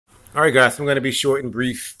All right, guys, I'm going to be short and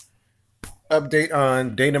brief. Update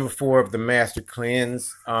on day number 4 of the master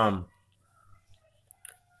cleanse.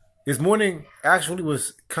 This morning actually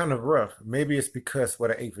was kind of rough. Maybe it's because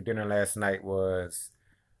what I ate for dinner last night was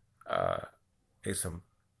uh, ate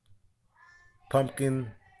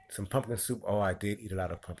pumpkin, some pumpkin soup. Oh, I did eat a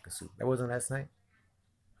lot of pumpkin soup. That wasn't last night.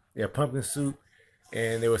 Yeah, pumpkin soup,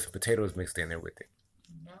 and there was some potatoes mixed in there with it.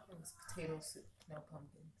 No, it was potato soup, no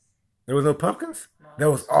pumpkins. There was no pumpkins. No,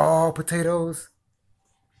 That was all potatoes.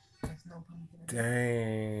 there's no pumpkin in it.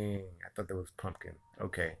 Dang, I thought there was pumpkin.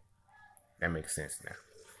 Okay, that makes sense now.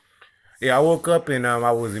 Yeah, I woke up and I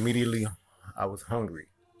was hungry.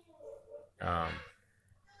 Um,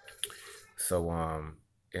 so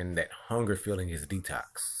and that hunger feeling is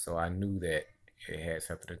detox. So I knew that it had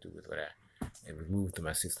something to do with what it was moved through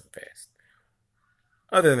my system fast.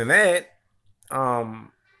 Other than that,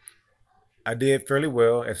 um, I did fairly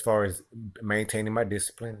well as far as maintaining my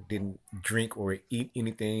discipline. Didn't drink or eat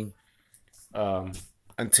anything um,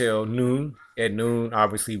 until noon. At noon,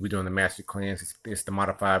 obviously, we're doing the master cleanse. It's the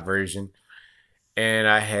modified version. And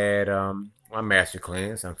I had my master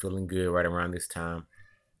cleanse. I'm feeling good right around this time.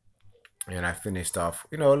 And I finished off,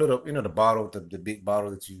 a little, the bottle, the big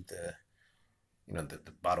bottle that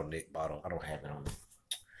the bottleneck bottle. I don't have it on me.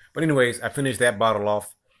 But anyways, I finished that bottle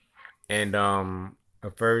off. And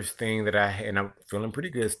the first thing that I had, and I'm feeling pretty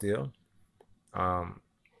good still. Um,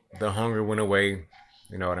 the hunger went away.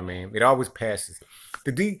 You know what I mean? It always passes.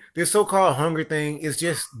 The so-called hunger thing is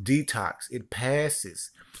just detox. It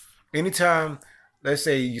passes. Anytime, let's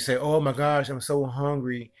say you say, "Oh my gosh, I'm so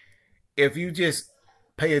hungry." If you just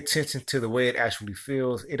pay attention to the way it actually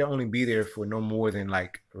feels, it'll only be there for no more than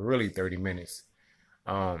like really 30 minutes.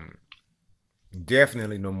 Um,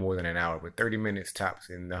 Definitely no more than an hour, but 30 minutes tops,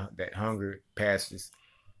 and that hunger passes,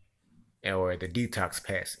 or the detox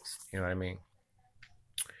passes. You know what I mean?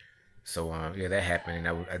 So yeah, that happened,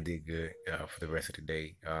 and I did good for the rest of the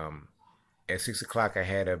day. At 6 o'clock, I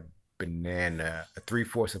had a banana, a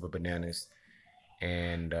three-fourths of a bananas,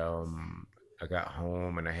 and I got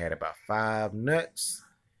home and I had about 5 nuts.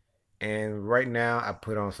 And right now, I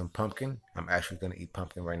put on some pumpkin. I'm actually gonna eat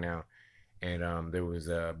pumpkin right now. And there was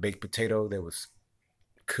a baked potato that was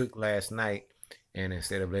cooked last night, and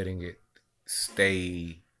instead of letting it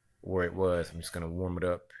stay where it was, I'm just gonna warm it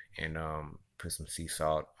up and put some sea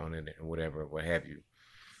salt on it and whatever, what have you.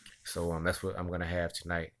 So that's what I'm gonna have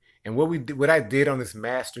tonight. And what I did on this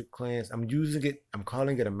master cleanse, I'm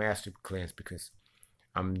calling it a master cleanse because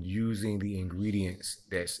I'm using the ingredients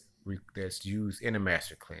that's used in a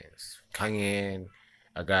master cleanse: cayenne,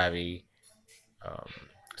 agave, um,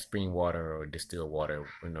 spring water or distilled water.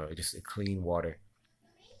 Just a clean water,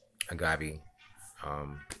 agave,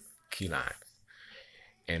 um, key lime,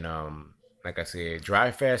 and like I said,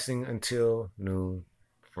 dry fasting until noon.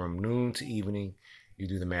 From noon to evening, you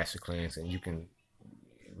do the master cleanse, and you can,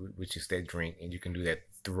 which is that drink, and you can do that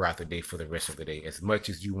throughout the day for the rest of the day, as much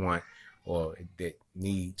as you want or that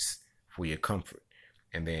needs for your comfort.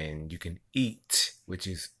 And then you can eat, which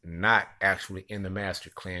is not actually in the master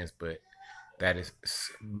cleanse, but that is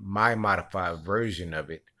my modified version of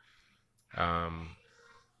it. Um,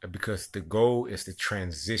 because the goal is to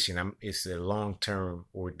transition. It's a long-term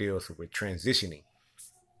ordeal, so we're transitioning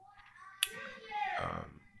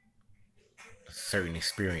um, certain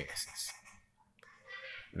experiences.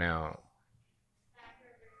 Now,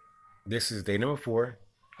 this is day number 4.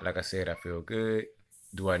 Like I said, I feel good.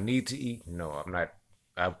 Do I need to eat? No, I'm not.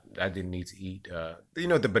 I didn't need to eat.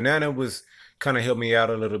 The banana was kind of helped me out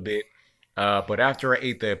a little bit. But after I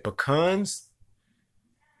ate the pecans,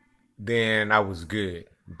 then I was good.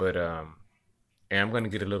 But and I'm gonna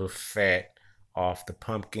get a little fat off the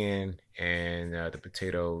pumpkin and the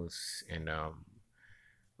potatoes, and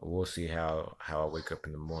we'll see how I wake up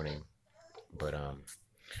in the morning. But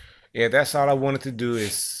yeah, that's all I wanted to do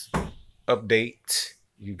is update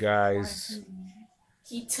you Why guys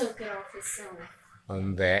he took it off himself.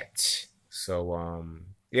 on that. So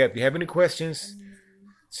yeah, if you have any questions,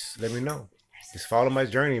 just let me know. Just follow my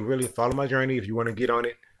journey. Really follow my journey. If you want to get on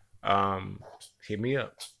it, hit me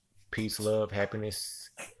up. Peace, love, happiness,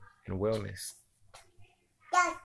 and wellness.